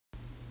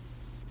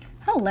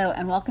Hello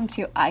and welcome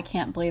to I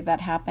Can't Believe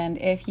That Happened.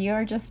 If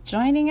you're just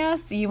joining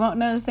us, you won't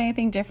notice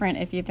anything different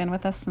if you've been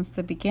with us since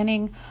the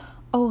beginning.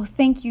 Oh,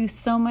 thank you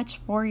so much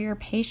for your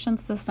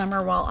patience this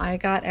summer while I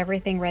got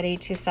everything ready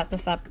to set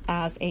this up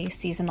as a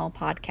seasonal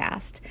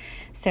podcast.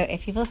 So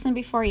if you've listened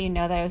before, you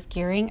know that I was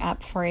gearing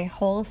up for a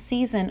whole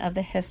season of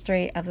the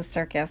history of the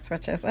circus,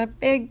 which is a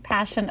big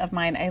passion of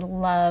mine. I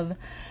love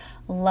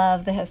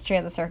the history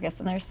of the circus,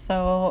 and there's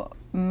so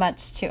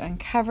much to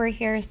uncover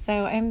here.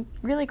 So I'm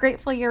really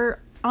grateful you're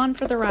on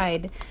for the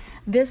ride.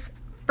 This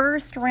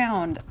first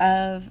round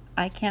of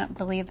I Can't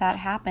Believe That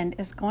Happened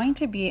is going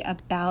to be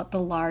about the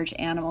large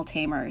animal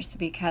tamers,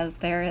 because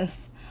there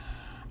is,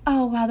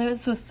 oh wow,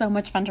 this was so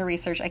much fun to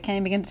research. I can't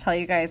even begin to tell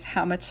you guys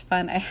how much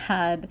fun I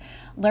had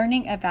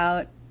learning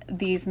about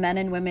these men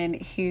and women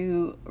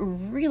who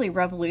really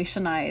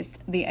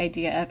revolutionized the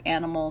idea of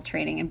animal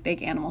training and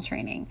big animal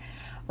training.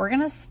 We're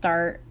going to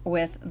start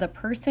with the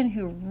person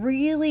who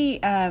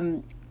really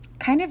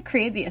kind of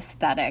create the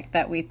aesthetic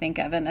that we think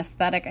of. And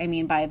aesthetic, I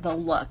mean by the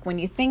look. When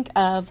you think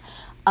of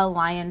a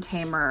lion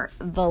tamer,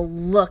 the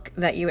look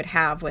that you would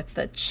have with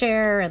the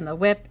chair and the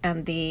whip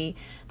and the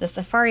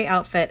safari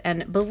outfit.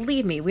 And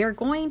believe me, we are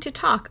going to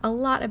talk a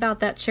lot about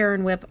that chair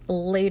and whip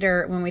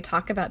later when we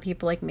talk about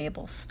people like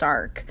Mabel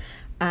Stark,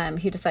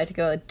 who decided to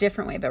go a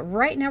different way. But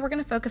right now we're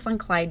going to focus on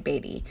Clyde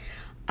Beatty.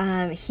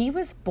 He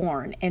was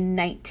born in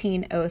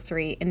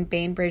 1903 in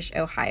Bainbridge,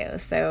 Ohio.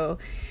 So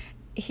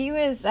he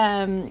was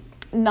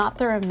not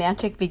the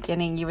romantic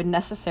beginning you would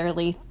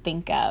necessarily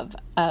think of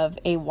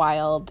a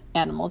wild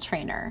animal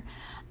trainer.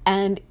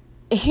 And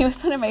he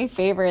was one of my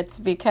favorites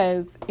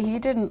because he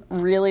didn't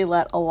really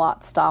let a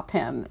lot stop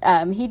him.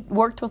 He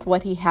worked with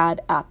what he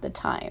had at the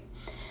time.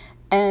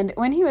 And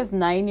when he was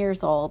 9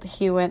 years old,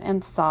 he went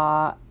and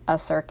saw a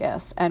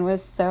circus and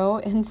was so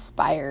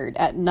inspired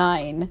at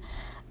 9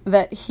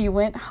 that he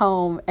went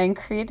home and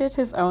created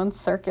his own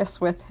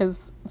circus with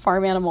his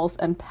farm animals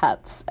and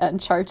pets and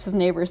charged his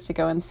neighbors to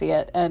go and see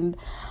it. And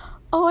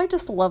oh, I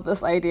just love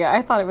this idea.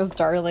 I thought it was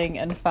darling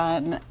and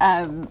fun.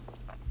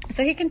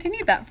 So he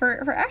continued that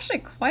for actually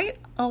quite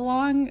a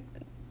long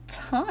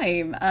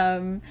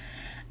time.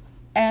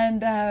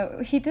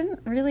 And he didn't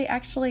really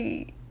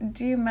actually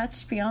do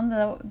much beyond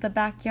the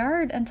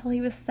backyard until he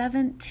was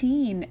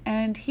 17,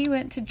 and he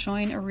went to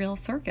join a real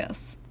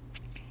circus.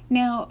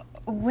 Now,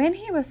 when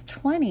he was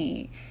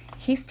 20,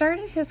 he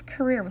started his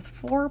career with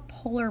 4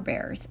 polar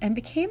bears and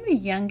became the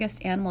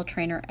youngest animal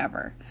trainer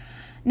ever.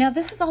 Now,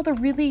 this is all the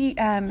really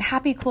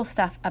happy, cool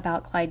stuff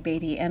about Clyde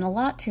Beatty, and a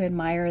lot to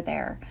admire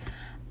there.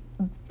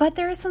 But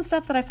there is some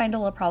stuff that I find a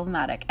little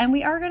problematic, and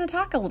we are going to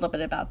talk a little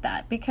bit about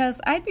that,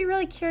 because I'd be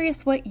really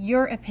curious what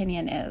your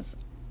opinion is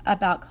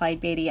about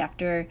Clyde Beatty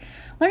after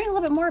learning a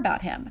little bit more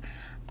about him.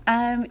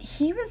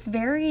 He was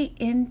very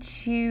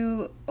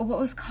into what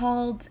was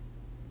called,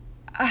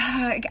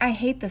 I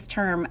hate this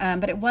term,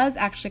 but it was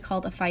actually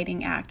called a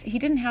fighting act. He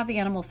didn't have the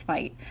animals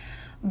fight,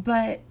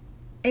 but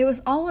it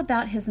was all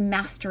about his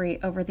mastery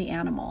over the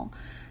animal.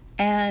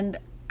 And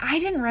I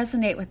didn't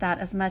resonate with that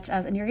as much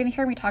as, and you're going to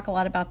hear me talk a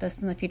lot about this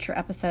in the future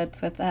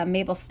episodes with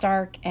Mabel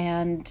Stark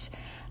and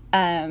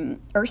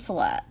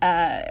Ursula,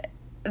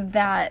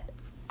 that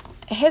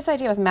his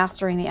idea was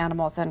mastering the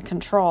animals and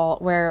control,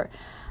 where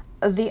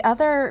the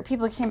other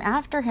people who came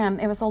after him,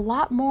 it was a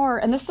lot more,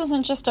 and this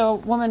isn't just a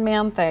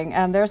woman-man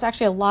thing. There's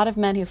actually a lot of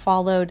men who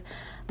followed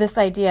this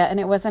idea, and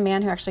it was a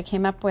man who actually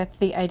came up with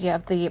the idea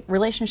of the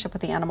relationship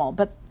with the animal.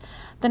 But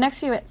the next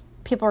few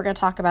people we're going to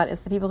talk about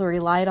is the people who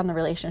relied on the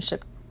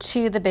relationship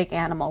to the big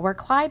animal, where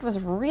Clyde was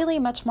really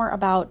much more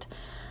about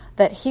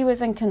that he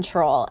was in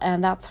control,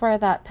 and that's where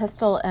that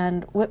pistol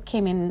and whip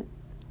came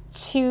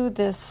into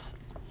this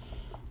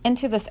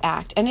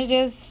act. And it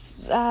is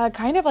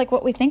kind of like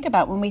what we think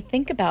about when we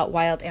think about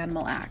wild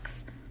animal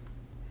acts.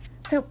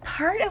 So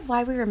part of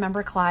why we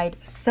remember Clyde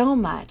so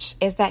much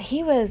is that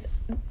he was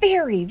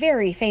very,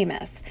 very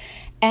famous.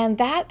 And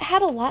that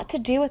had a lot to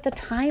do with the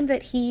time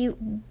that he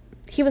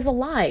was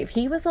alive.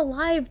 He was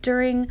alive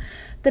during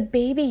the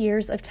baby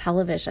years of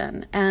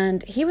television.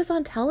 And he was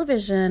on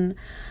television,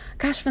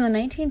 from the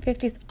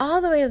 1950s all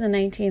the way to the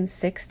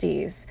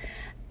 1960s.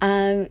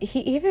 He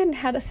even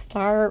had a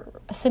star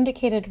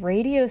syndicated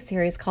radio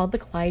series called The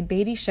Clyde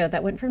Beatty Show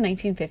that went from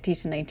 1950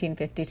 to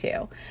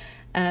 1952.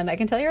 And I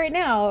can tell you right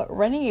now,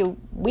 running a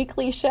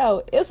weekly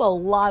show is a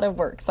lot of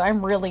work, so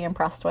I'm really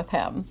impressed with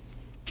him.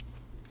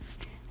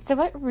 So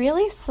what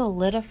really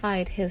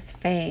solidified his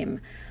fame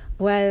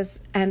was,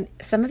 and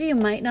some of you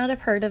might not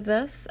have heard of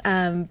this,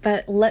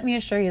 but let me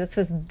assure you, this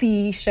was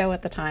the show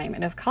at the time,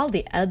 and it was called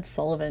The Ed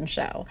Sullivan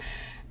Show.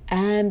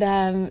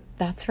 And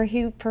that's where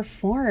he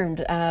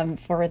performed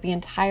for the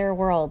entire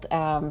world.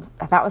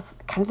 That was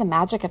kind of the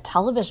magic of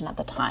television at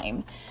the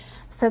time.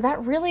 So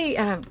that really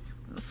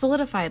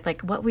solidified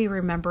like what we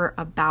remember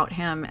about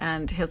him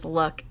and his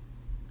look.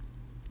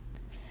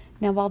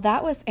 Now, while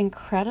that was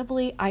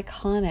incredibly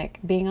iconic,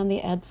 being on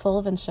the Ed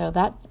Sullivan Show,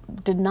 that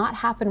did not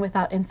happen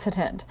without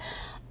incident.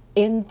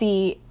 In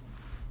the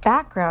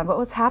background, what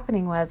was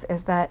happening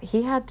is that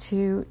he had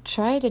to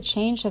try to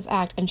change his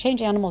act and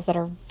change animals that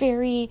are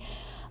very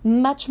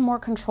much more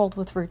controlled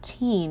with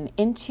routine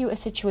into a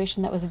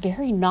situation that was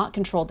very not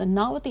controlled and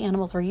not what the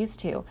animals were used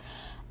to.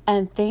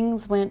 And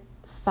things went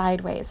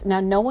sideways. Now,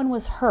 no one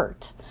was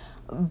hurt,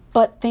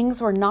 but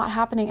things were not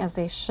happening as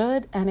they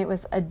should. And it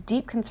was a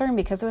deep concern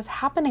because it was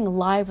happening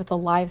live with a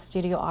live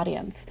studio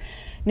audience.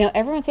 Now,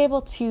 everyone's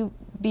able to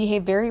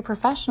behave very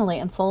professionally,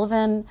 and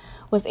Sullivan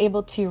was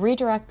able to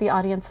redirect the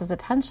audience's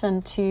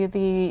attention to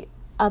the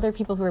other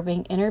people who were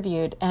being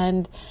interviewed.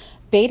 And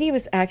Beatty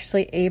was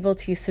actually able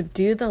to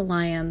subdue the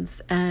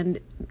lions and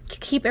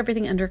keep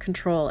everything under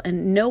control.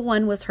 And no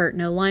one was hurt.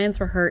 No lions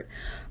were hurt.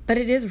 But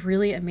it is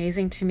really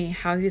amazing to me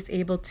how he was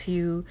able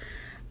to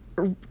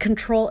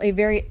control a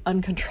very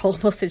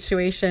uncontrollable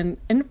situation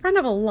in front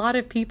of a lot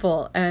of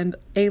people and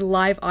a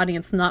live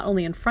audience, not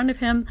only in front of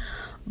him,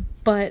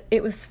 but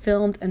it was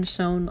filmed and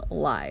shown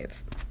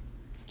live.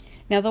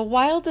 Now, the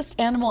wildest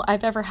animal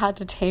I've ever had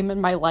to tame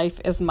in my life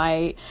is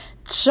my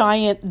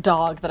giant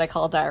dog that I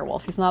call a dire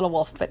wolf. He's not a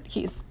wolf, but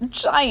he's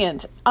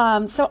giant.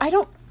 So I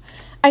feel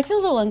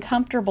a little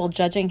uncomfortable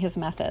judging his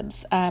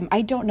methods.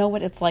 I don't know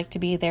what it's like to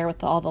be there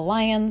with all the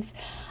lions.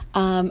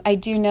 I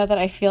do know that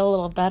I feel a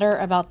little better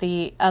about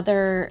the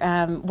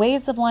other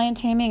ways of lion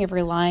taming, of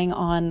relying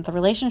on the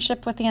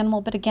relationship with the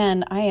animal. But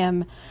again, I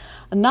am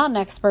not an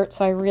expert,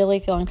 so I really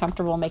feel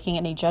uncomfortable making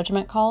any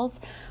judgment calls.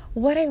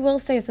 What I will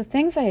say is the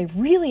things I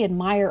really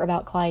admire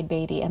about Clyde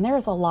Beatty, and there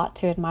is a lot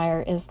to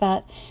admire, is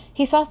that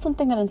he saw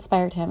something that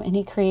inspired him and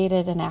he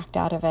created an act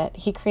out of it.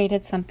 He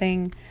created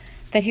something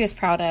that he was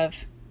proud of.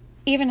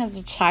 Even as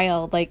a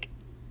child, like,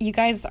 you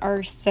guys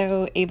are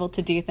so able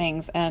to do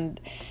things and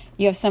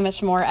you have so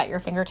much more at your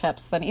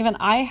fingertips than even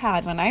I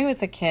had when I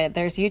was a kid.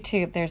 There's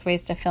YouTube, there's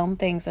ways to film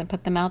things and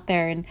put them out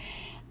there. And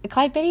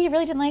Clyde Beatty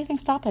really didn't let anything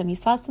stop him. He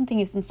saw something,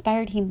 he was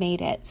inspired, he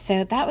made it.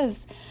 So that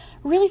was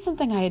really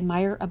something I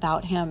admire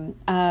about him.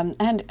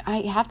 And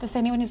I have to say,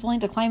 anyone who's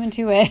willing to climb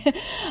into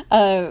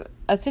a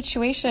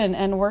situation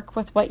and work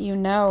with what you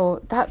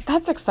know,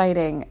 that's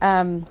exciting.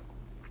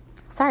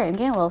 Sorry, I'm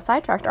getting a little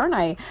sidetracked, aren't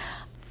I?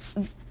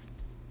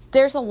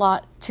 There's a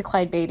lot to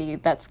Clyde Beatty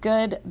that's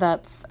good,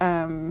 that's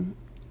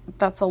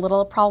a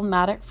little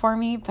problematic for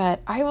me,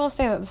 but I will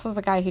say that this is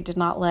a guy who did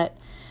not let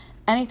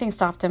anything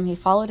stop him. He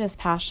followed his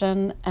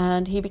passion,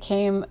 and he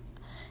became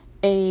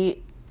a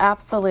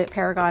absolute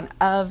paragon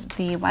of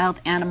the wild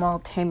animal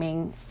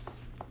taming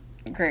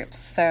groups.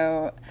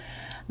 So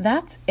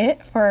that's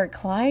it for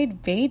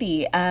Clyde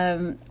Beatty.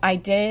 I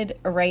did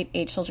write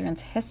a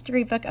children's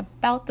history book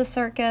about the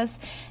circus.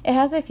 It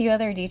has a few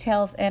other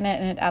details in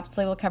it, and it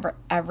absolutely will cover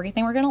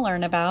everything we're going to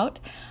learn about.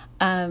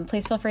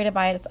 Please feel free to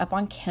buy it. It's up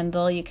on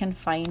Kindle. You can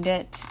find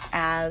it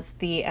as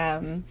the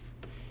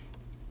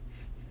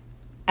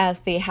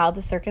How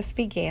the Circus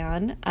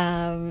Began.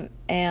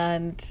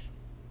 And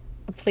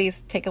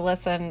please take a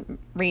listen,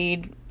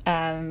 read.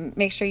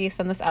 Make sure you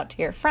send this out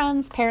to your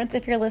friends, parents,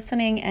 if you're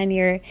listening and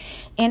you're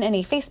in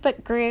any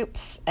Facebook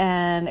groups,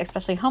 and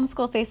especially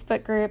homeschool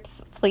Facebook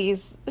groups.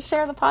 Please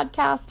share the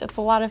podcast. It's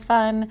a lot of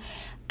fun.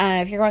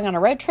 If you're going on a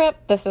road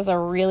trip, this is a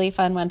really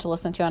fun one to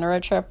listen to on a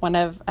road trip. One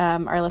of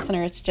our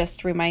listeners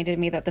just reminded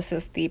me that this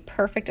is the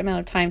perfect amount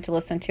of time to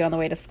listen to on the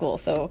way to school.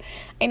 So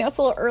I know it's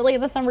a little early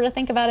in the summer to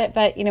think about it,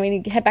 but when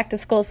you head back to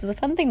school, this is a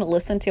fun thing to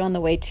listen to on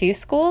the way to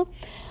school.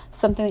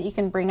 Something that you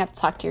can bring up to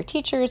talk to your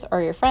teachers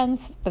or your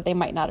friends that they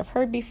might not have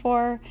heard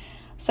before.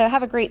 So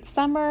have a great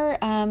summer.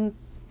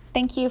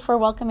 Thank you for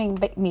welcoming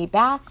me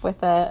back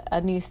with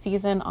a new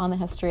season on the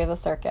history of the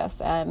circus.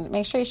 And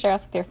make sure you share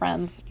us with your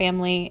friends,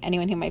 family,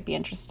 anyone who might be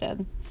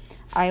interested.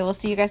 I will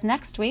see you guys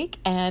next week,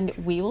 and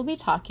we will be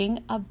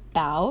talking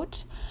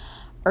about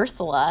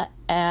Ursula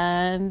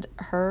and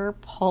her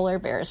polar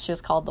bears. She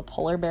was called the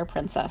Polar Bear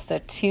Princess. So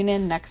tune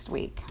in next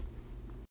week.